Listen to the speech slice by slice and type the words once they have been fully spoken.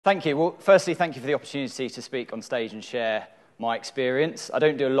Thank you. Well, firstly, thank you for the opportunity to speak on stage and share my experience. I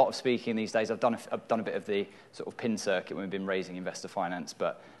don't do a lot of speaking these days. I've done a bit of the sort of pin circuit when we've been raising investor finance,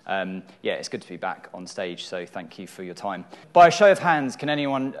 but yeah, it's good to be back on stage, so thank you for your time. By a show of hands, can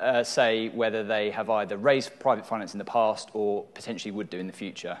anyone say whether they have either raised private finance in the past or potentially would do in the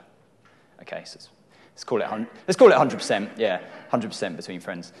future? Okay, so let's call it 100%, yeah, 100% between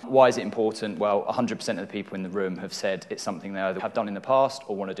friends. Why is it important? Well, 100% of the people in the room have said it's something they either have done in the past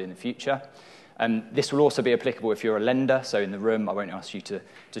or want to do in the future. This will also be applicable if you're a lender, so in the room, I won't ask you to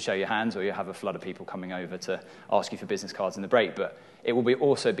show your hands, or you have a flood of people coming over to ask you for business cards in the break, but it will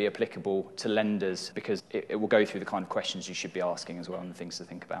also be applicable to lenders because it will go through the kind of questions you should be asking as well and the things to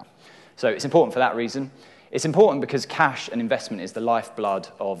think about. So it's important for that reason. It's important because cash and investment is the lifeblood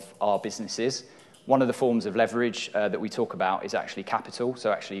of our businesses. One of the forms of leverage that we talk about is actually capital,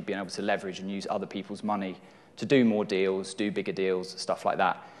 so actually being able to leverage and use other people's money to do more deals, do bigger deals, stuff like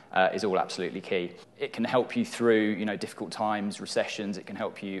that. Is all absolutely key. It can help you through, difficult times, recessions. It can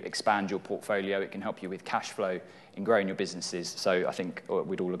help you expand your portfolio. It can help you with cash flow in growing your businesses. So I think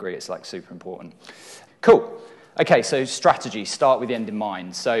we'd all agree it's like super important. Cool. Okay, so strategy. Start with the end in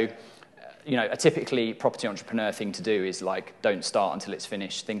mind. So, a typically property entrepreneur thing to do is like don't start until it's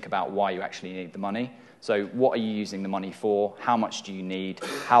finished. Think about why you actually need the money. So what are you using the money for? How much do you need?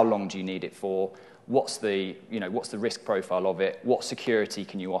 How long do you need it for? What's the risk profile of it? What security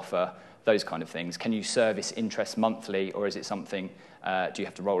can you offer? Those kind of things. Can you service interest monthly, or is it something? Do you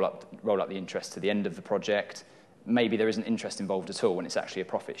have to roll up the interest to the end of the project? Maybe there isn't interest involved at all, and it's actually a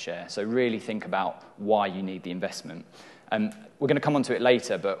profit share. So really think about why you need the investment. We're going to come on to it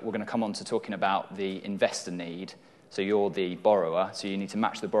later, but we're going to come on to talking about the investor need. So you're the borrower, so you need to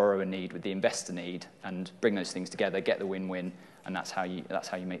match the borrower need with the investor need and bring those things together, get the win-win, and that's how you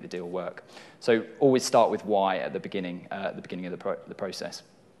make the deal work. So always start with why at the beginning of the process.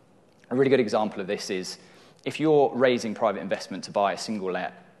 A really good example of this is if you're raising private investment to buy a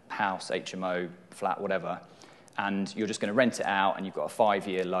single-let house, HMO, flat, whatever, and you're just going to rent it out and you've got a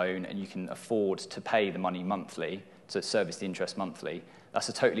 5-year loan and you can afford to pay the money monthly, to service the interest monthly, that's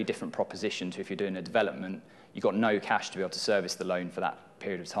a totally different proposition to if you're doing a development. You've got no cash to be able to service the loan for that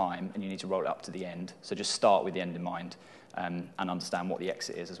period of time, and you need to roll it up to the end. So just start with the end in mind and understand what the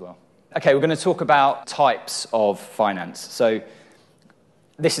exit is as well. Okay, we're going to talk about types of finance. So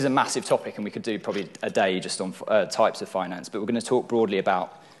this is a massive topic, and we could do probably a day just on types of finance, but we're going to talk broadly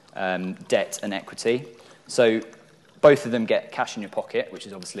about debt and equity. So both of them get cash in your pocket, which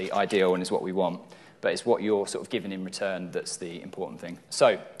is obviously ideal and is what we want, but it's what you're sort of given in return that's the important thing.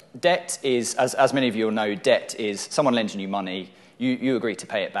 So debt is, as many of you will know, debt is someone lends you money, you agree to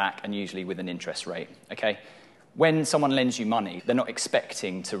pay it back, and usually with an interest rate, okay? When someone lends you money, they're not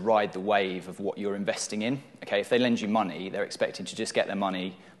expecting to ride the wave of what you're investing in, okay? If they lend you money, they're expecting to just get their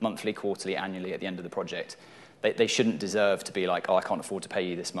money monthly, quarterly, annually at the end of the project. They shouldn't deserve to be like, oh, I can't afford to pay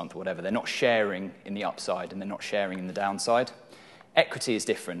you this month or whatever. They're not sharing in the upside and they're not sharing in the downside. Equity is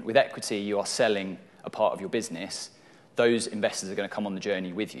different. With equity, you are selling a part of your business. Those investors are going to come on the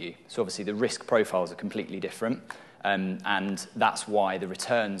journey with you. So obviously the risk profiles are completely different. And that's why the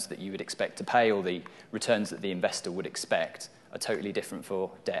returns that you would expect to pay or the returns that the investor would expect are totally different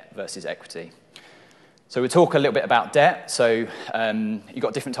for debt versus equity. So we'll talk a little bit about debt. So you've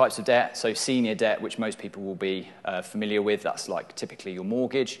got different types of debt. So senior debt, which most people will be familiar with, that's like typically your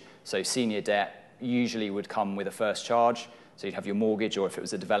mortgage. So senior debt usually would come with a first charge. So you'd have your mortgage, or if it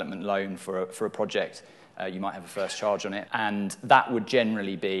was a development loan for a project, you might have a first charge on it. And that would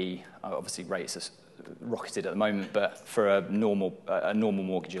generally be, obviously rates are rocketed at the moment, but for a normal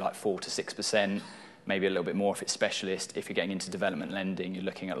mortgage, you're like 4 to 6%, maybe a little bit more if it's specialist. If you're getting into development lending, you're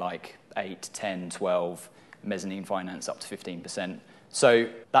looking at like 8, 10, 12, mezzanine finance up to 15%. So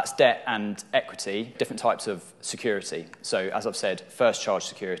that's debt and equity, different types of security. So as I've said, first charge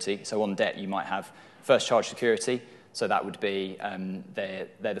security. So on debt, you might have first charge security. So that would be they're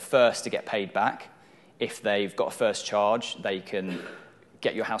the first to get paid back. If they've got a first charge, they can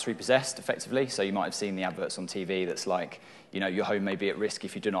get your house repossessed effectively. So you might have seen the adverts on TV that's like, your home may be at risk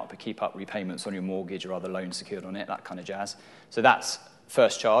if you do not keep up repayments on your mortgage or other loans secured on it, that kind of jazz. So that's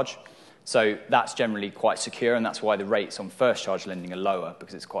first charge. So that's generally quite secure, and that's why the rates on first charge lending are lower,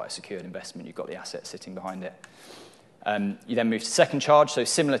 because it's quite a secured investment. You've got the asset sitting behind it. You then move to second charge, so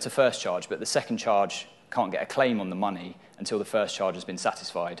similar to first charge, but the second charge can't get a claim on the money until the first charge has been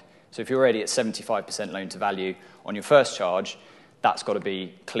satisfied. So if you're already at 75% loan to value on your first charge, that's got to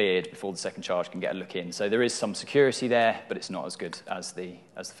be cleared before the second charge can get a look in. So there is some security there, but it's not as good as the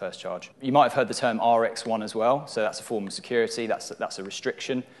first charge. You might have heard the term RX1 as well. So that's a form of security. That's a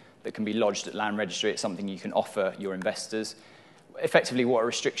restriction that can be lodged at land registry. It's something you can offer your investors. effectively what a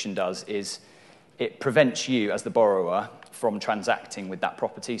restriction does is it prevents you as the borrower from transacting with that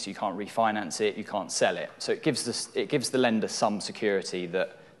property, so you can't refinance it, you can't sell it. So it gives the lender some security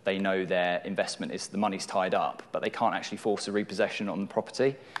that they know their investment is, the money's tied up, but they can't actually force a repossession on the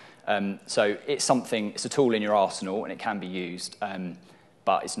property. So it's a tool in your arsenal, and it can be used,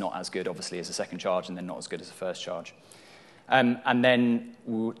 but it's not as good, obviously, as a second charge, and then not as good as a first charge. And then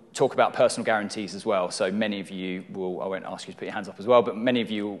we'll talk about personal guarantees as well. So many of you will, I won't ask you to put your hands up as well, but many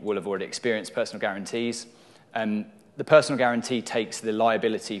of you will have already experienced personal guarantees. The personal guarantee takes the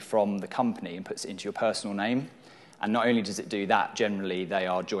liability from the company and puts it into your personal name. And not only does it do that, generally they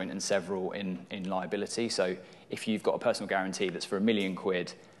are joint and several in liability. So if you've got a personal guarantee that's for £1 million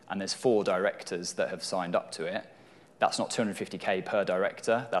and there's 4 directors that have signed up to it, that's not 250k per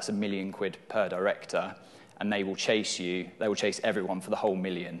director, that's £1 million per director. And they will chase everyone for the whole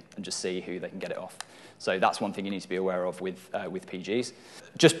million and just see who they can get it off. So that's one thing you need to be aware of with PGs.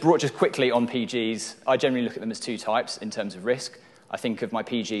 Just quickly on PGs, I generally look at them as 2 types in terms of risk. I think of my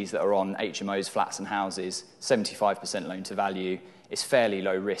PGs that are on HMOs, flats and houses, 75% loan to value. It's fairly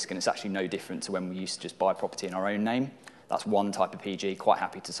low risk, and it's actually no different to when we used to just buy property in our own name. That's one type of PG, quite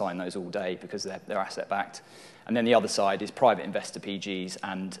happy to sign those all day because they're asset backed. And then the other side is private investor PGs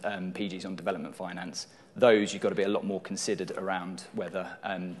and PGs on development finance. Those you've got to be a lot more considered around whether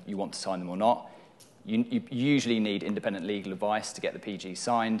you want to sign them or not. You usually need independent legal advice to get the PG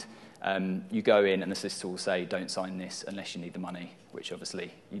signed. You go in and the solicitor will say, don't sign this unless you need the money, which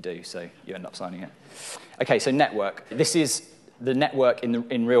obviously you do, so you end up signing it. Okay, so network. This is the network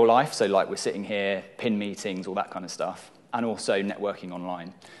in real life, so like we're sitting here, PIN meetings, all that kind of stuff, and also networking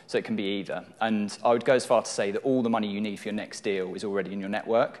online. So it can be either. And I would go as far to say that all the money you need for your next deal is already in your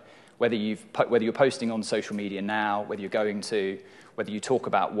network. Whether you're posting on social media now, whether you talk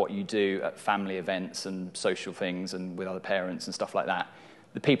about what you do at family events and social things and with other parents and stuff like that,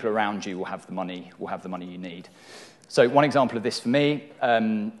 the people around you will have the money you need. So one example of this for me,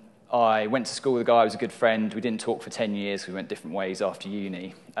 I went to school with a guy who was a good friend. We didn't talk for 10 years. We went different ways after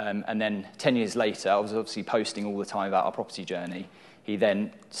uni. And then 10 years later, I was obviously posting all the time about our property journey. He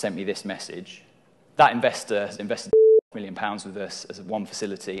then sent me this message. That investor has invested £1 million with us as one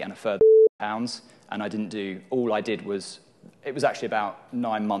facility and a further £1 and all I did was, it was actually about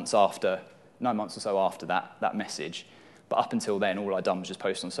 9 months or so after that message. But up until then, all I'd done was just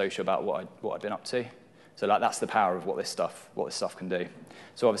post on social about what I'd been up to. So like, that's the power of what this stuff can do.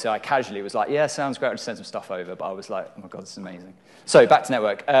 So obviously I casually was like, yeah, sounds great, I'll just send some stuff over. But I was like, oh my God, this is amazing. So back to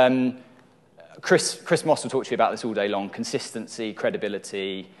network. Chris Moss will talk to you about this all day long. Consistency,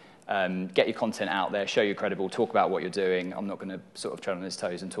 credibility, get your content out there, show you're credible, talk about what you're doing. I'm not going to sort of tread on his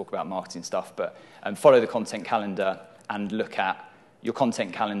toes and talk about marketing stuff, but follow the content calendar and look at your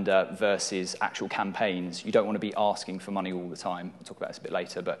content calendar versus actual campaigns. You don't want to be asking for money all the time. We'll talk about this a bit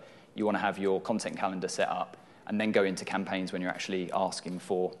later, but you want to have your content calendar set up and then go into campaigns when you're actually asking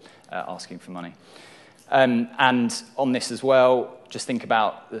for money. And on this as well, just think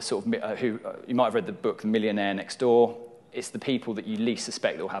about the sort of who you might have read the book, The Millionaire Next Door. It's the people that you least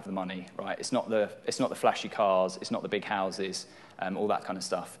suspect that will have the money, right? It's not the flashy cars, it's not the big houses, all that kind of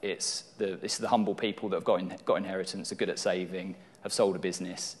stuff. It's the humble people that have got inheritance, are good at saving, have sold a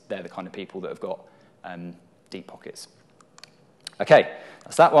business. They're the kind of people that have got deep pockets. Okay,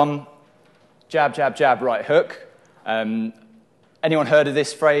 that's that one. Jab, jab, jab, right hook. Anyone heard of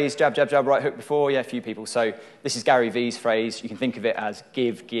this phrase, jab, jab, jab, right hook before? Yeah, a few people. So this is Gary Vee's phrase. You can think of it as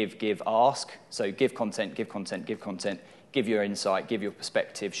give, give, give, ask. So give content, give content, give content, give your insight, give your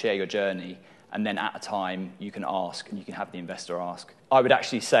perspective, share your journey, and then at a time you can ask and you can have the investor ask. I would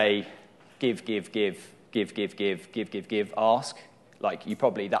actually say give, give, give, give, give, give, give, give, give, ask. Like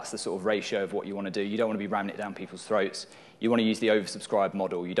that's the sort of ratio of what you want to do. You don't want to be ramming it down people's throats. You want to use the oversubscribed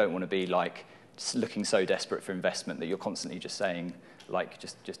model. You don't want to be like looking so desperate for investment that you're constantly just saying like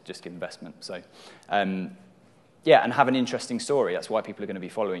just give investment. So yeah, and have an interesting story. That's why people are going to be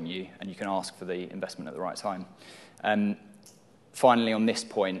following you, and you can ask for the investment at the right time. Finally, on this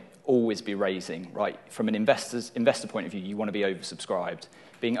point, always be raising, right? From an investor point of view, you want to be oversubscribed.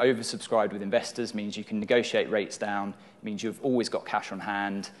 Being oversubscribed with investors means you can negotiate rates down. It means you've always got cash on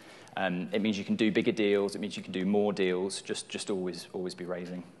hand. It means you can do bigger deals. It means you can do more deals. Just always be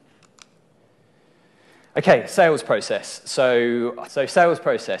raising. Okay, sales process. So sales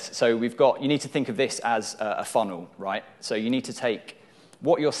process. So you need to think of this as a funnel, right? So you need to take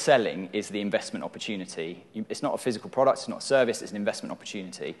what you're selling is the investment opportunity. It's not a physical product, it's not a service, it's an investment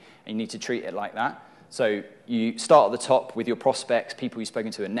opportunity. And you need to treat it like that. So you start at the top with your prospects, people you've spoken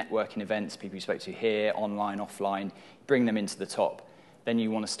to at networking events, people you spoke to here, online, offline, bring them into the top. then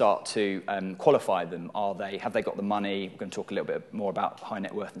you want to start to qualify them. Have they got the money? We're going to talk a little bit more about high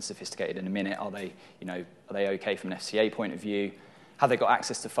net worth and sophisticated in a minute. Are they okay from an FCA point of view? Have they got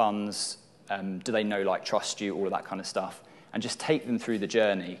access to funds? Do they know, like, trust you? All of that kind of stuff. And just take them through the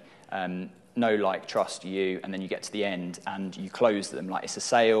journey. Know, like, trust you, and then you get to the end and you close them. Like, it's a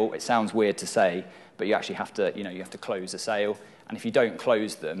sale. It sounds weird to say, but you actually have to, you have to close a sale. And if you don't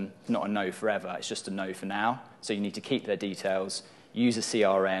close them, it's not a no forever. It's just a no for now. So you need to keep their details. Use a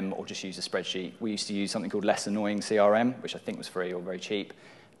CRM or just use a spreadsheet. We used to use something called Less Annoying CRM, which I think was free or very cheap.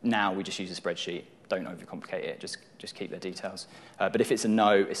 Now we just use a spreadsheet. Don't overcomplicate it. Just keep their details. But if it's a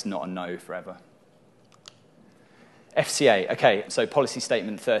no, it's not a no forever. FCA, okay, so policy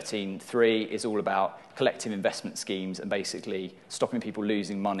statement 13.3 is all about collective investment schemes and basically stopping people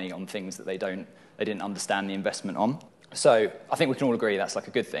losing money on things that they didn't understand the investment on. So I think we can all agree that's like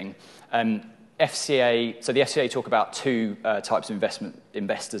a good thing. FCA, so the FCA talk about two types of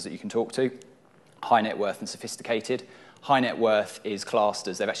investors that you can talk to, high net worth and sophisticated. High net worth is classed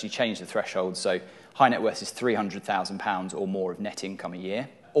as, they've actually changed the threshold, so high net worth is £300,000 or more of net income a year,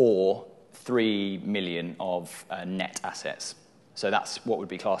 or 3 million of net assets. So that's what would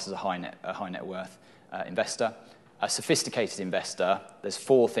be classed as a high net worth investor. A sophisticated investor, there's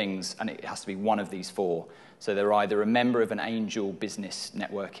 4 things, and it has to be one of these 4. So they're either a member of an angel business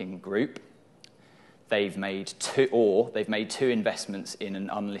networking group, they've made 2 investments in an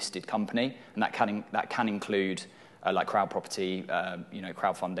unlisted company, and that can include like crowd property,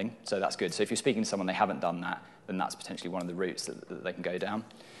 crowdfunding. So that's good. So if you're speaking to someone they haven't done that, then that's potentially one of the routes that they can go down.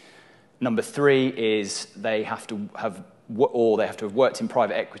 Number 3 is they have to have worked in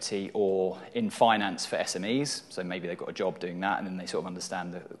private equity or in finance for SMEs. So maybe they've got a job doing that, and then they sort of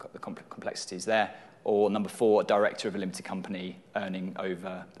understand the complexities there. Or number 4, a director of a limited company turning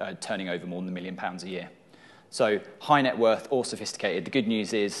over more than £1 million a year. So high net worth or sophisticated. The good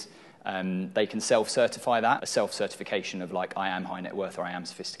news is they can self-certify that, a self-certification of like, I am high net worth or I am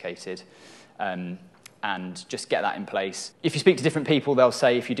sophisticated. And just get that in place. If you speak to different people, they'll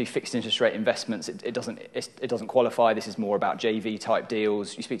say if you do fixed interest rate investments, it doesn't qualify. This is more about JV type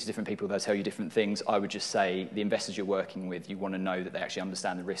deals. You speak to different people, they'll tell you different things. I would just say the investors you're working with, you want to know that they actually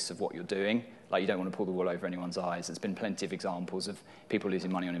understand the risks of what you're doing. Like, you don't want to pull the wool over anyone's eyes. There's been plenty of examples of people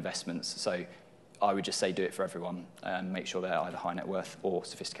losing money on investments. So I would just say do it for everyone and make sure they're either high net worth or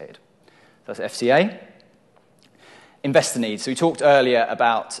sophisticated. So that's FCA. Investor needs. So we talked earlier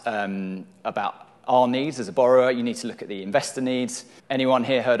about our needs as a borrower. You need to look at the investor needs. Anyone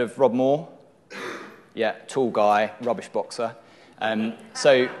here heard of Rob Moore? Yeah, tall guy, rubbish boxer.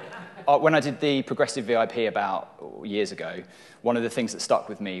 When I did the Progressive VIP about years ago, one of the things that stuck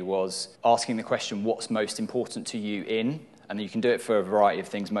with me was asking the question, what's most important to you in? And you can do it for a variety of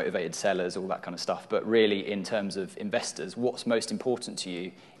things, motivated sellers, all that kind of stuff. But really, in terms of investors, what's most important to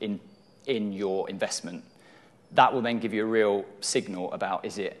you in your investment? That will then give you a real signal about,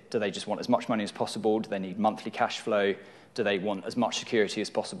 do they just want as much money as possible? Do they need monthly cash flow? Do they want as much security as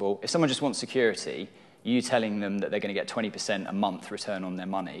possible? If someone just wants security, you telling them that they're going to get 20% a month return on their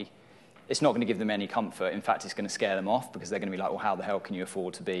money, it's not going to give them any comfort. In fact, it's going to scare them off because they're going to be like, well, how the hell can you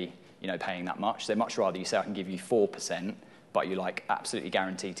afford to be paying that much? They'd much rather you say, I can give you 4%, but you're like absolutely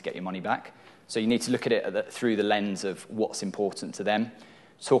guaranteed to get your money back. So you need to look at it through the lens of what's important to them.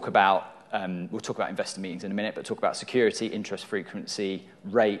 We'll talk about investor meetings in a minute, but talk about security, interest frequency,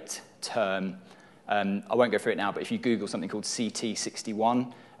 rate, term. I won't go through it now, but if you Google something called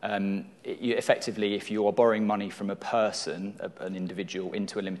CT61, effectively, if you are borrowing money from a person, an individual,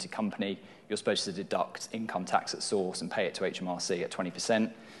 into a limited company, you're supposed to deduct income tax at source and pay it to HMRC at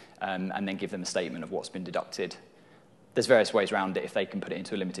 20%, and then give them a statement of what's been deducted. There's various ways around it if they can put it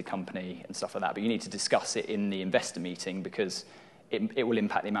into a limited company and stuff like that, but you need to discuss it in the investor meeting because it will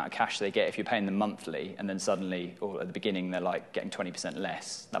impact the amount of cash they get. If you're paying them monthly and then suddenly, or at the beginning, they're like getting 20%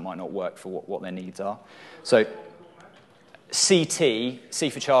 less, that might not work for what their needs are. So CT, C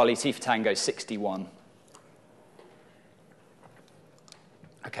for Charlie, T for Tango, 61.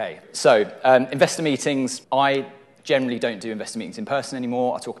 Okay, so investor meetings. I generally don't do investor meetings in person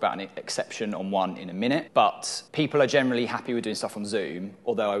anymore. I'll talk about an exception on one in a minute. But people are generally happy with doing stuff on Zoom,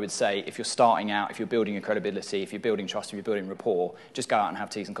 although I would say if you're starting out, if you're building your credibility, if you're building trust, if you're building rapport, just go out and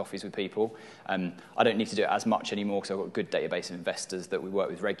have teas and coffees with people. I don't need to do it as much anymore because I've got a good database of investors that we work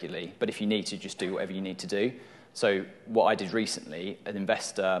with regularly. But if you need to, just do whatever you need to do. So what I did recently, an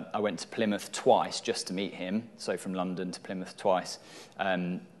investor, I went to Plymouth twice just to meet him. So from London to Plymouth twice.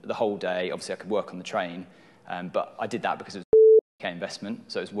 The whole day, obviously I could work on the train. But I did that because it was a $50K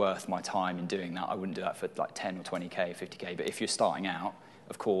investment, so it was worth my time in doing that. I wouldn't do that for like 10 or 20K, 50K. But if you're starting out,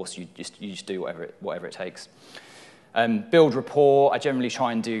 of course, you just do whatever it takes. Build rapport. I generally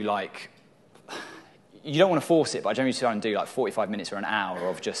try and do like, you don't want to force it, but I generally try and do like 45 minutes or an hour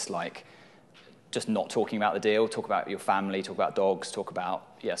of just not talking about the deal. Talk about your family, talk about dogs, talk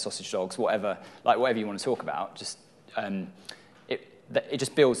about, sausage dogs, whatever you want to talk about. Just, it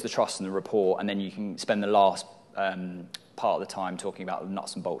just builds the trust and the rapport, and then you can spend the last part of the time talking about the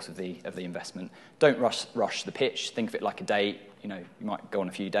nuts and bolts of the investment. Don't rush the pitch. Think of it like a date. You might go on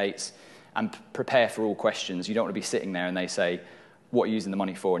a few dates, and prepare for all questions. You don't want to be sitting there and they say, what are you using the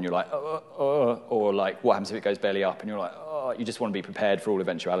money for? And you're like, or like, what happens if it goes belly up? And you're like, you just want to be prepared for all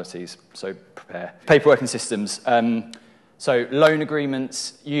eventualities. So prepare. Paperwork and systems. So loan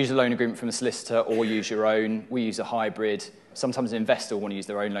agreements, use a loan agreement from a solicitor or use your own. We use a hybrid. Sometimes an investor will want to use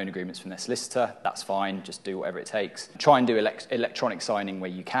their own loan agreements from their solicitor. That's fine, just do whatever it takes. Try and do electronic signing where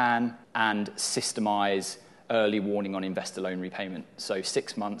you can, and systemize early warning on investor loan repayment. So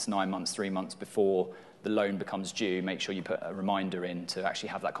 6 months, 9 months, 3 months before the loan becomes due, make sure you put a reminder in to actually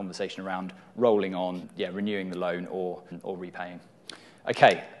have that conversation around rolling on, renewing the loan or repaying.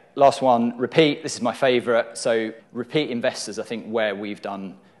 Okay, last one, repeat. This is my favorite. So repeat investors, I think, where we've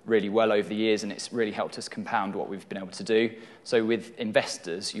done really well over the years, and it's really helped us compound what we've been able to do. So with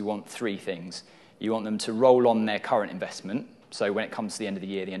investors, you want 3 things. You want them to roll on their current investment. So when it comes to the end of the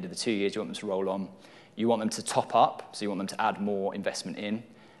year, the end of the 2 years, you want them to roll on. You want them to top up, so you want them to add more investment in,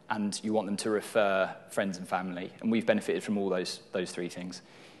 and you want them to refer friends and family. And we've benefited from all those 3 things.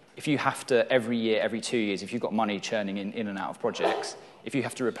 If you have to, every year, every 2 years, if you've got money churning in and out of projects, if you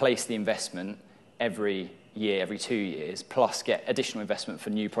have to replace the investment every year, every 2 years, plus get additional investment for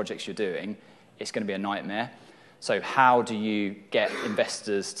new projects you're doing, it's going to be a nightmare. So how do you get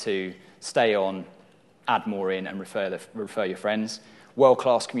investors to stay on, add more in, and refer your friends?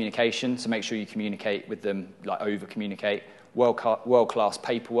 World-class communication, so make sure you communicate with them, like over-communicate. World-class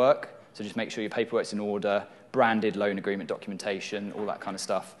paperwork, so just make sure your paperwork's in order. Branded loan agreement documentation, all that kind of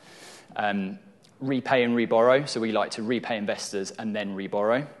stuff. Repay and reborrow, so we like to repay investors and then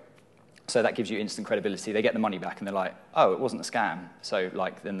reborrow. So that gives you instant credibility. They get the money back and they're like, oh, it wasn't a scam. So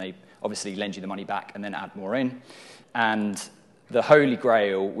then they obviously lend you the money back and then add more in. And the holy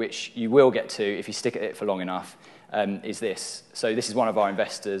grail, which you will get to if you stick at it for long enough, is this. So this is one of our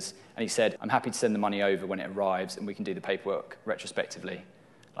investors, and he said, I'm happy to send the money over when it arrives, and we can do the paperwork retrospectively.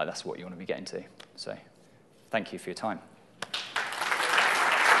 Like, that's what you want to be getting to. So thank you for your time.